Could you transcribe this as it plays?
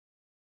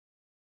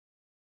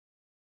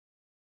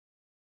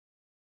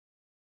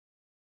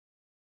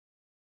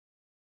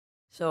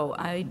So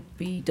I'd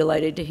be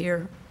delighted to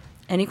hear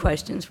any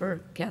questions for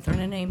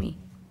Catherine and Amy.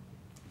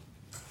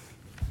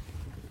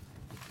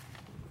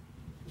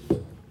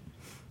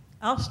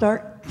 I'll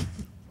start.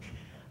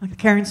 I'm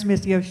Karen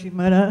Smith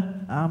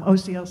Yoshimura,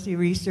 OCLC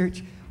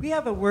Research. We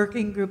have a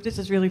working group, this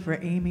is really for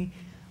Amy.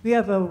 We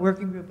have a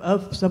working group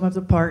of some of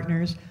the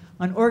partners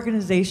on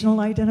organizational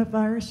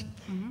identifiers,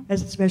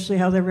 especially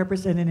how they're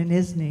represented in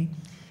ISNI.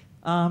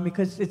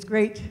 Because it's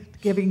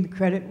great giving the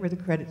credit where the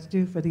credit's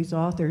due for these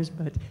authors,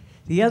 but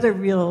the other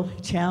real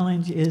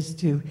challenge is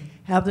to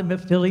have them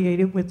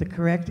affiliated with the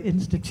correct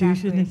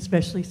institution,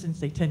 especially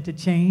since they tend to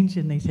change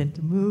and they tend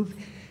to move.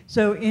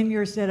 So in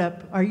your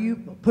setup, are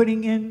you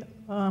putting in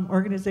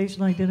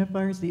organizational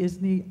identifiers, the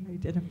ISNI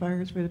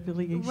identifiers for the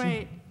affiliation?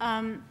 Right.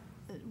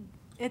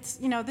 It's,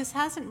 this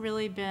hasn't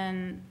really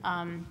been,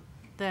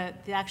 the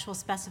actual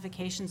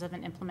specifications of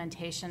an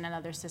implementation and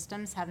other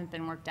systems haven't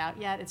been worked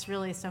out yet. It's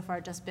really so far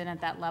just been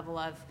at that level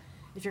of,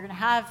 if you're going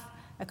to have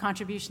a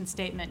contribution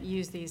statement,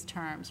 use these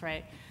terms,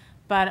 right?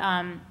 But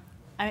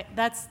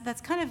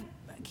that's kind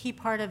of a key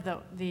part of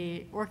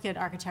the ORCID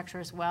architecture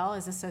as well,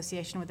 is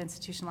association with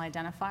institutional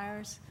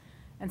identifiers.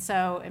 And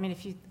so,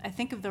 I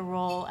think of the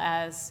role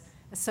as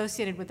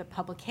associated with the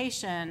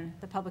publication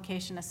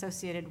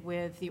associated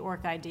with the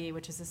ORC ID,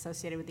 which is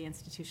associated with the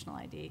institutional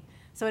ID.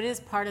 So it is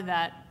part of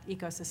that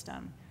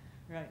ecosystem.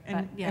 Right,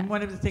 and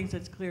one of the things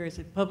that's clear is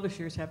that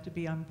publishers have to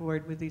be on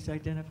board with these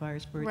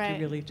identifiers for it to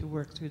really to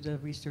work through the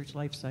research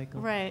life cycle.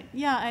 Right,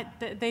 yeah,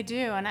 they do,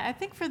 and I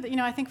think for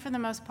the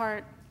most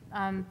part,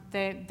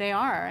 they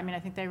are. I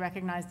think they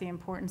recognize the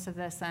importance of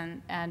this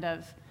and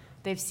of,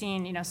 they've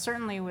seen,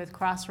 certainly with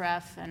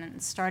Crossref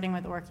and starting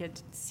with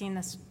ORCID, seen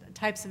this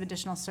types of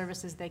additional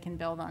services they can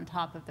build on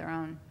top of their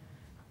own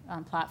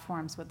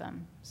platforms with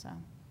them, so.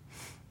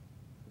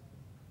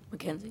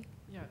 Mackenzie?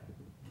 Yeah.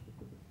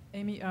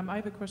 Amy, I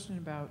have a question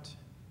about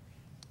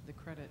the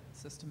credit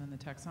system and the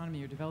taxonomy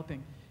you're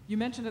developing. You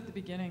mentioned at the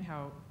beginning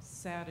how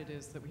sad it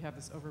is that we have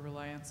this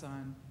over-reliance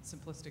on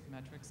simplistic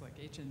metrics like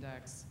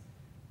H-index.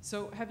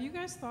 So have you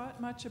guys thought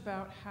much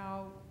about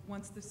how,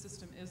 once this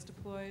system is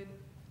deployed,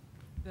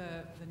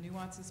 the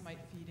nuances might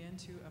feed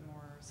into a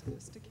more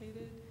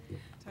sophisticated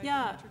type of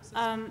metric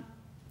system?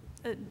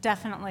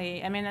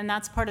 Definitely. And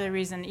that's part of the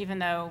reason, even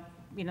though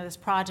this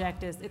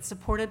project it's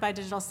supported by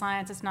digital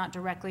science, it's not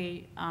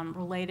directly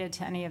related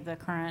to any of the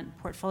current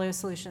portfolio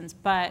solutions,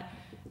 but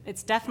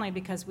it's definitely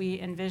because we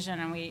envision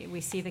and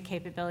we see the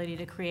capability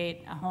to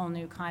create a whole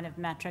new kind of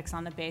metrics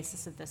on the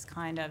basis of this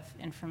kind of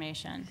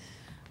information.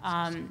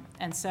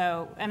 And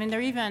so, they're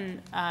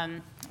even,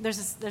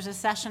 there's a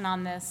session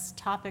on this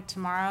topic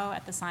tomorrow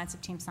at the Science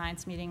of Team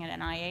Science meeting at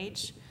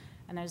NIH,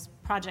 and there's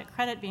project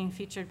credit being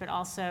featured, but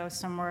also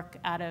some work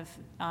out of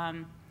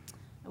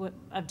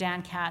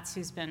Dan Katz,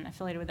 who's been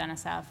affiliated with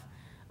NSF,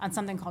 on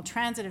something called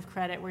transitive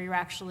credit, where you're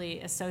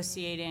actually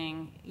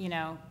associating,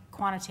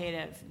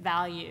 quantitative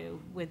value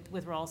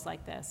with roles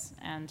like this.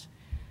 And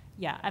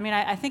yeah,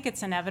 I think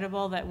it's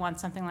inevitable that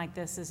once something like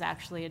this is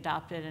actually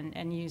adopted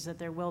and used, that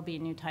there will be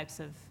new types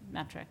of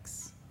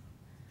metrics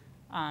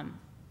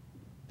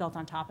built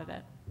on top of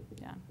it,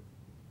 yeah.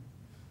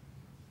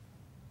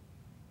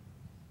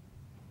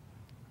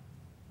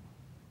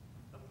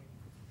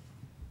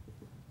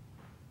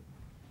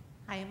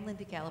 Hi, I'm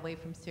Linda Galloway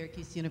from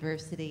Syracuse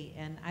University,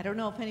 and I don't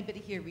know if anybody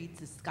here reads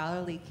The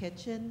Scholarly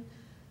Kitchen,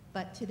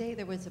 but today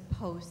there was a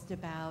post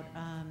about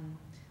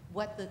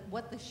what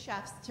the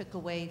chefs took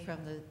away from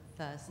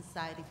the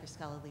Society for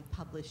Scholarly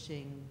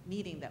Publishing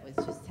meeting that was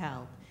just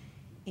held.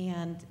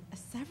 And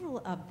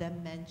several of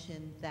them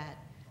mentioned that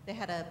they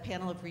had a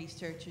panel of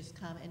researchers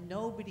come, and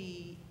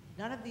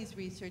none of these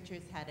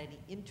researchers had any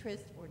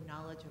interest or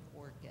knowledge of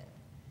ORCID.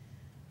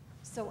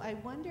 So I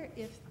wonder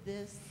if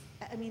this,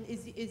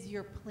 is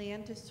your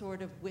plan to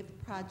sort of, with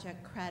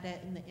project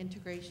credit and the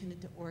integration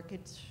into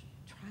ORCID,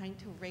 trying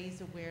to raise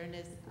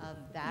awareness of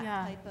that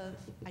type of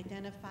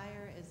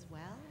identifier as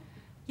well?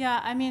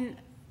 Yeah,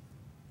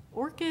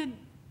 ORCID,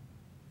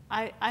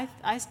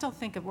 I still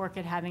think of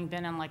ORCID having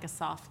been in like a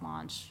soft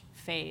launch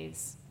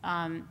phase.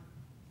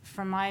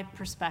 From my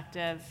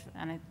perspective,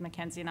 and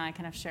Mackenzie and I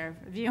kind of share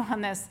a view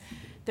on this,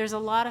 there's a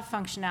lot of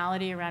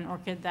functionality around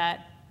ORCID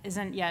that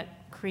isn't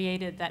yet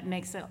created that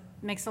makes it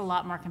a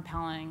lot more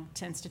compelling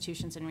to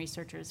institutions and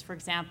researchers. For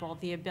example,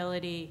 the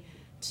ability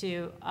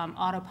to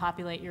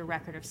auto-populate your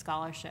record of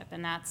scholarship,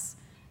 and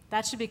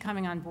that should be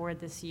coming on board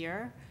this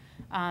year.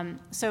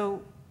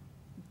 So,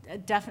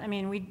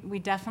 we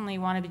definitely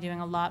want to be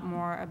doing a lot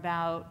more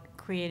about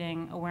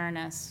creating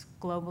awareness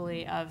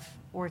globally of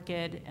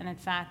ORCID, and in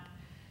fact,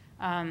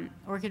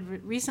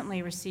 ORCID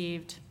recently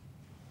received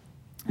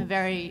a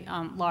very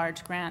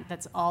large grant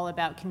that's all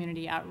about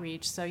community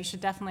outreach. So you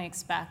should definitely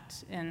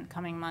expect in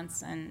coming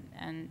months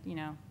and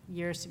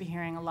years to be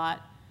hearing a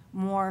lot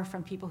more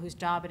from people whose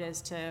job it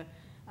is to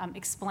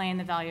explain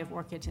the value of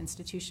ORCID to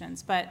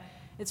institutions. But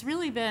it's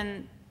really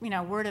been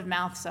word of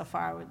mouth so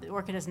far.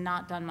 ORCID has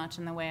not done much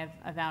in the way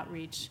of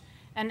outreach,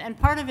 and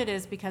part of it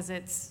is because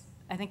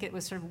I think it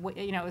was sort of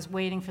it was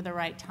waiting for the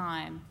right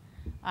time.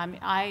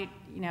 I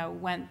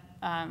went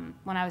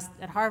when I was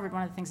at Harvard,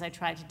 one of the things I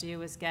tried to do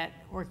was get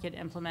ORCID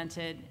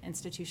implemented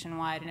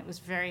institution-wide, and it was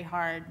very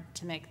hard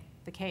to make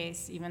the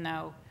case, even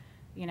though,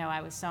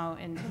 I was so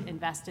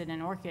invested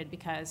in ORCID,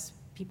 because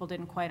people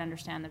didn't quite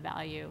understand the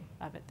value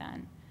of it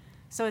then.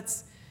 So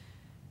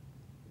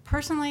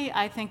personally,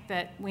 I think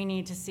that we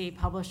need to see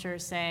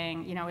publishers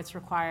saying, it's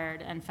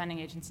required, and funding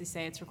agencies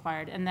say it's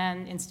required, and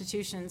then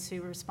institutions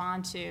who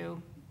respond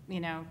to,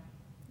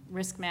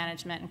 risk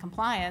management and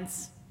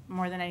compliance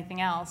more than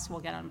anything else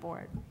will get on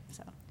board.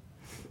 So,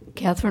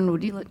 Catherine,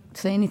 would you like to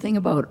say anything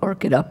about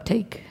ORCID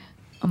uptake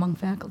among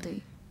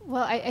faculty?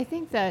 Well, I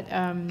think that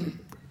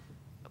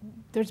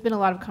there's been a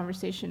lot of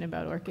conversation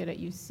about ORCID at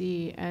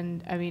UC,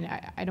 and I mean,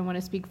 I don't want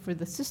to speak for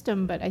the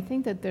system, but I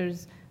think that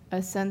there's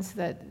a sense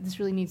that this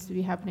really needs to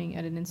be happening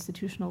at an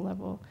institutional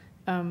level,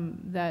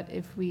 that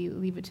if we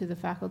leave it to the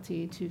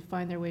faculty to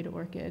find their way to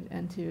ORCID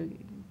and to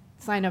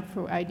sign up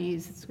for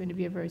IDs, it's going to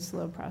be a very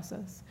slow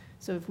process.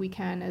 So if we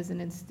can, as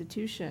an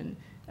institution,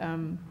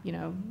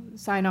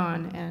 sign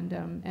on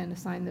and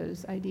assign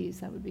those IDs,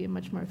 that would be a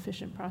much more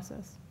efficient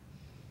process.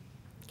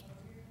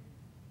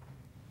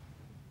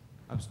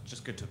 I was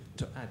just going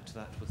to add to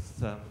that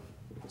with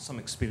some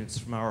experience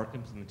from our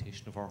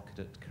implementation of ORCID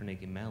at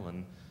Carnegie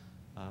Mellon.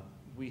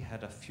 We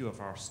had a few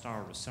of our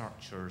star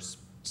researchers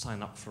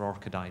sign up for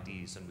ORCID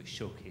IDs, and we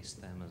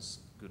showcased them as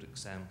good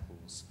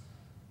examples.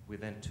 We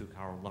then took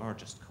our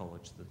largest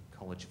college, the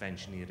College of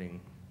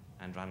Engineering,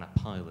 and ran a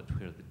pilot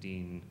where the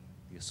dean,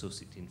 the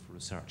associate dean for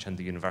research, and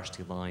the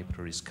university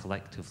libraries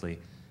collectively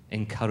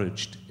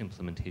encouraged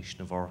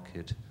implementation of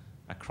ORCID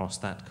across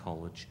that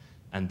college,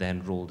 and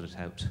then rolled it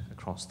out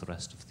across the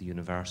rest of the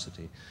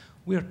university.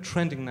 We're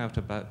trending now to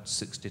about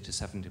 60 to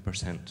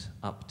 70%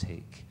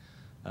 uptake.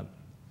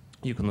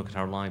 You can look at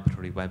our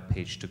library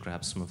webpage to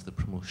grab some of the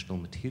promotional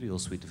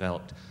materials we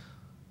developed.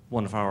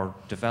 One of our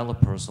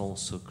developers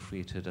also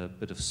created a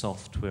bit of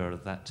software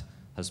that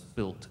has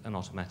built an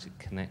automatic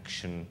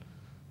connection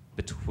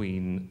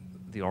between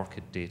the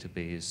ORCID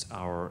database,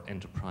 our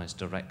enterprise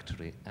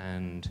directory,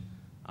 and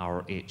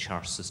our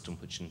HR system,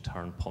 which in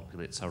turn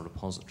populates our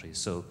repository.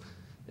 So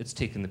it's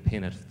taken the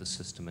pain out of the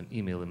system, an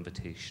email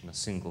invitation, a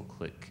single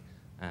click,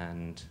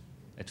 and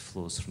it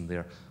flows from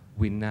there.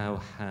 We now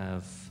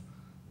have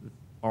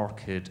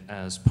ORCID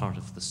as part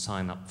of the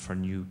sign-up for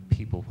new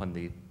people. When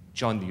they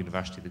join the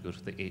university, they go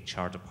to the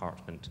HR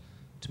department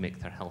to make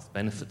their health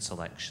benefit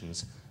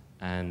selections,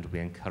 and we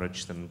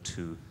encourage them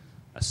to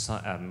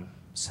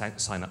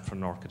sign up for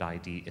an ORCID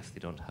ID if they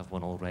don't have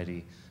one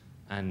already.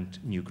 And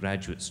new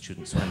graduate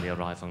students, when they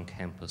arrive on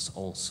campus,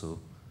 also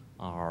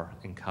are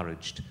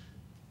encouraged,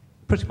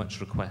 pretty much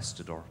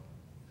requested or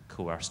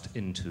coerced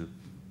into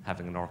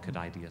having an ORCID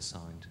ID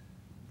assigned.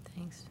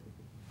 Thanks.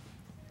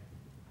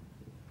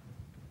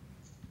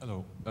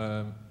 Hello,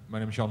 my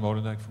name is Jan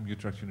Molendijk from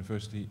Utrecht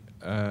University.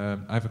 I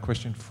have a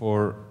question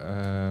for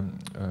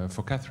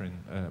Catherine,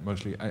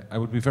 mostly. I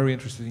would be very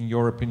interested in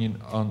your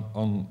opinion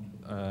on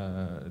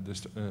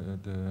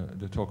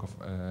the talk of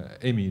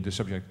Amy, the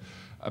subject,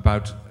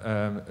 about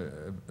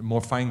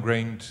more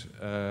fine-grained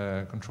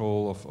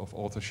control of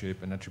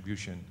authorship and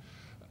attribution.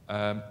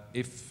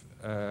 If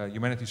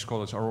humanities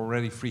scholars are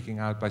already freaking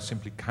out by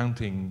simply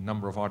counting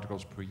number of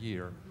articles per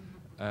year,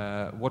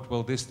 what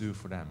will this do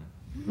for them?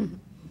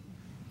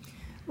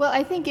 Well,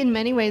 I think in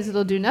many ways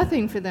it'll do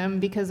nothing for them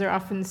because they're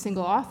often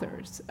single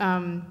authors.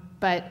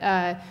 But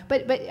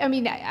I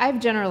mean, I've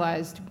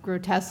generalized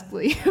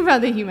grotesquely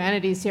about the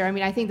humanities here. I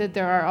mean, I think that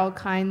there are all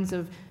kinds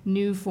of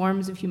new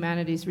forms of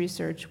humanities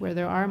research where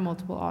there are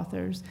multiple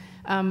authors.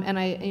 And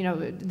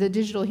the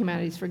digital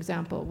humanities, for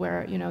example,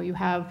 where, you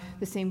have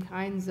the same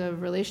kinds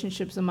of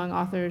relationships among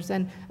authors.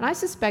 And I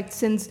suspect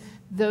since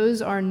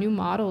those are new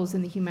models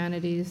in the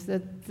humanities,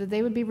 that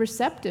they would be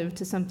receptive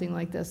to something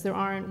like this. There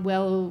aren't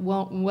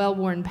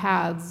well-worn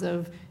paths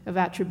of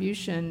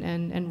attribution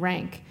and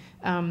rank.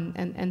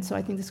 And so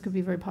I think this could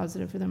be very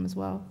positive for them as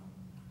well.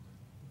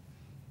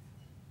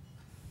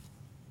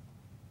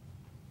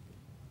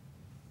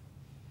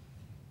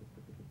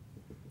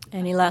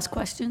 Any last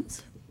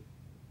questions?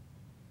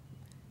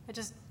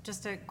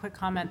 Just a quick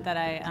comment that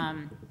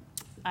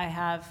I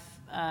have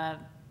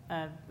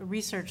a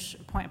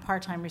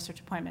part-time research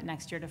appointment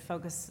next year to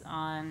focus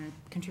on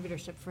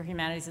contributorship for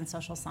humanities and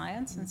social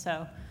science, and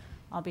so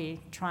I'll be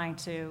trying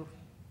to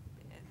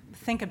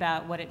think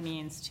about what it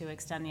means to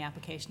extend the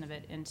application of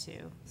it into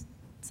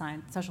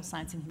science, social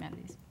science and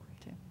humanities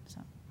too. So.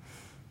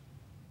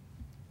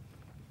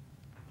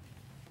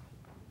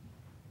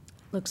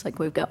 Looks like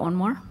we've got one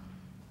more.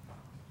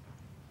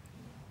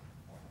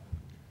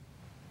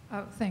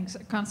 Thanks.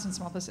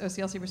 Constance Malthus,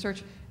 OCLC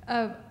Research.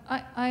 I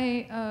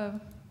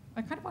kind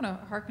of want to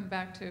harken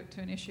back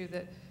to an issue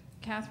that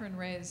Catherine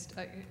raised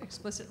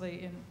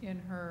explicitly in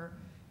her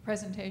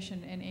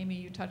presentation, and Amy,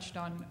 you touched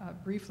on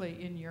briefly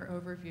in your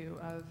overview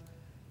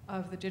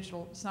of the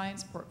digital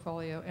science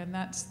portfolio, and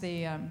that's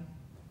the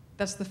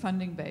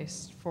funding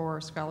base for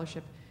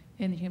scholarship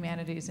in the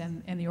humanities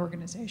and the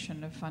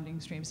organization of funding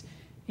streams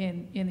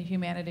in the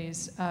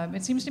humanities.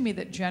 It seems to me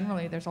that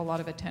generally there's a lot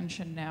of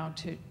attention now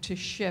to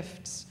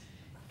shifts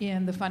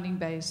in the funding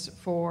base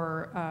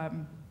for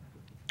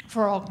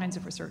all kinds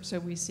of research. So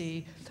we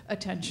see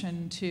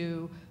attention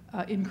to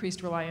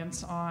increased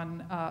reliance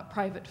on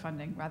private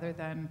funding rather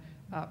than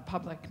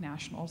public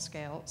national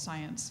scale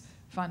science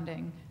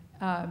funding.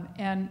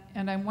 And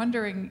I'm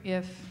wondering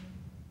if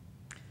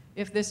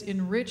this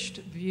enriched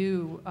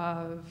view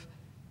of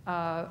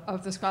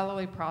the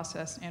scholarly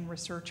process and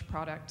research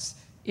products,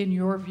 in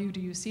your view, do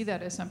you see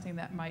that as something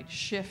that might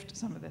shift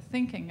some of the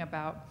thinking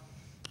about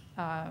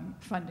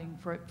funding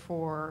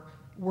for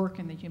work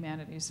in the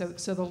humanities?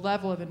 So the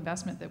level of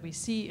investment that we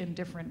see in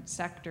different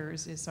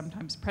sectors is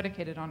sometimes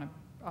predicated on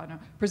a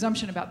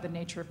presumption about the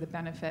nature of the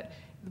benefit,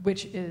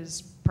 which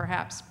is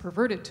perhaps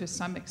perverted to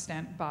some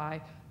extent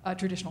by a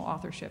traditional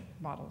authorship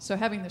model. So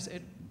having this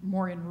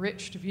more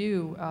enriched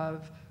view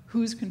of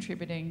who's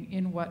contributing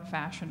in what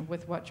fashion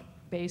with what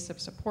base of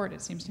support,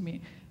 it seems to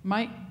me,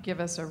 might give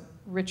us a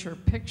richer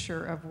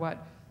picture of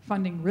what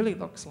funding really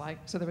looks like.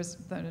 So there was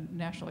the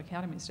National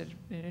Academies did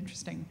an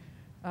interesting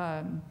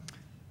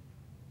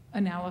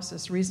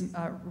analysis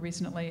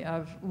recently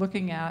of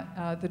looking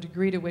at the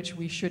degree to which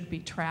we should be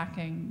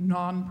tracking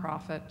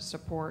nonprofit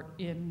support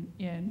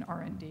in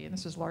R&D. And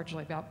this is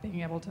largely about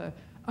being able to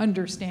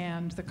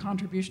understand the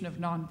contribution of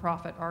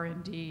nonprofit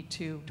R&D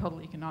to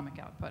total economic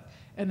output.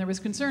 And there was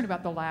concern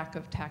about the lack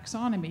of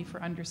taxonomy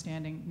for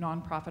understanding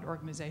nonprofit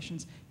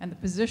organizations and the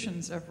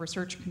positions of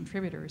research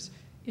contributors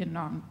in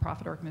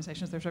nonprofit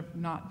organizations. Those are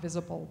not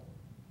visible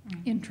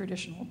in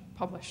traditional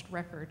published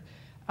record.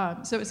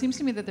 So it seems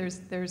to me that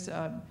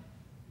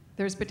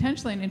there's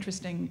potentially an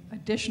interesting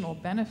additional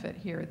benefit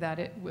here, that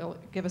it will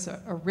give us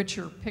a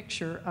richer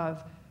picture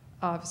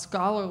of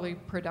scholarly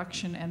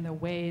production and the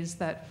ways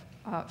that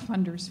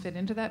funders fit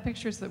into that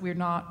picture, so that we're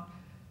not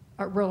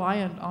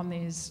reliant on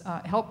these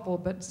helpful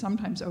but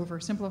sometimes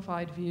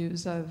oversimplified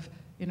views of,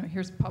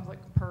 here's public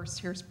purse,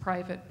 here's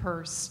private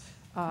purse.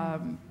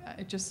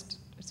 It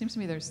seems to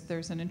me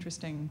there's an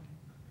interesting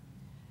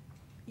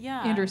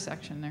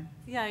intersection there.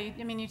 Yeah,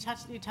 you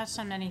touched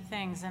on many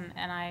things, and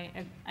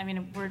I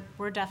mean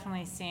we're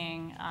definitely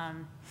seeing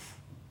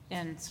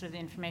in sort of the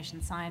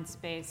information science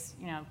space,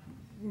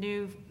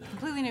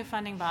 completely new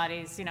funding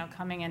bodies,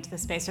 coming into the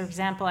space. For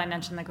example, I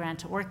mentioned the grant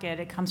to ORCID.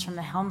 It comes from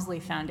the Helmsley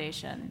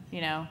Foundation.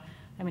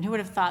 I mean, who would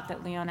have thought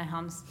that Leona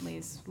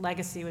Helmsley's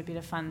legacy would be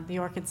to fund the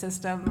ORCID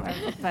system?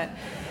 But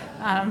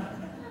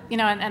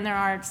and there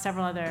are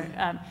several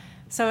other.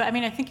 So I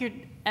mean, I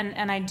think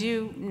and I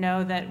do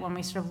know that when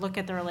we sort of look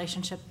at the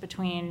relationship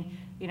between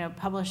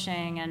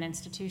publishing and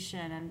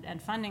institution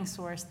and funding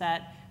source,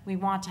 that we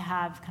want to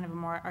have kind of a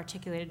more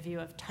articulated view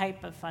of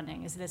type of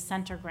funding. Is it a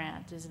center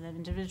grant? Is it an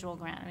individual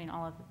grant? I mean,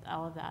 all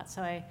of that.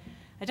 So I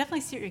definitely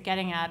see what you're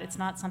getting at. It's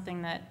not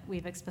something that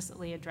we've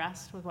explicitly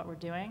addressed with what we're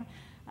doing.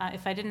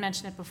 If I didn't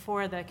mention it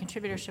before, the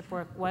contributorship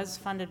work was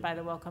funded by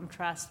the Wellcome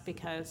Trust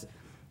because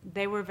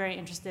they were very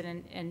interested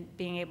in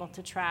being able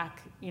to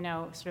track,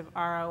 sort of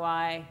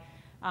ROI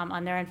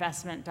on their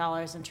investment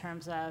dollars in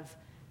terms of,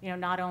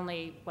 not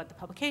only what the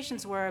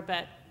publications were,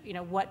 but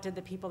what did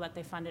the people that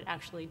they funded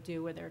actually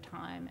do with their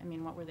time? I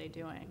mean, what were they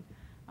doing?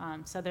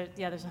 So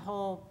there's a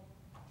whole,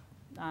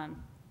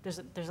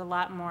 there's a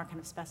lot more kind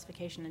of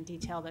specification and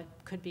detail that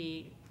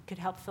could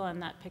help fill in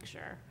that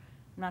picture.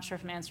 I'm not sure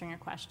if I'm answering your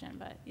question,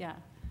 but yeah.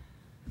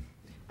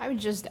 I would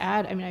just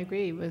add, I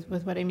agree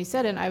with what Amy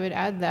said, and I would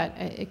add that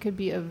it could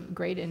be of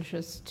great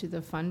interest to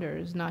the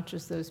funders, not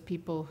just those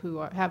people who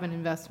have an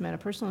investment, a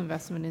personal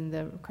investment in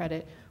the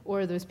credit,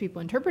 or those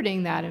people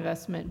interpreting that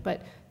investment,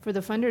 but for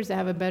the funders to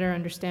have a better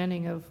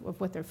understanding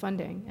of what they're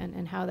funding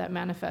and how that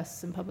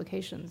manifests in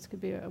publications could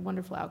be a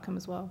wonderful outcome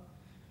as well.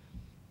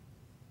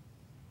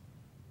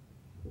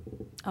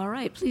 All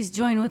right, please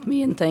join with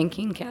me in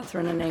thanking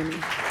Catherine and Amy.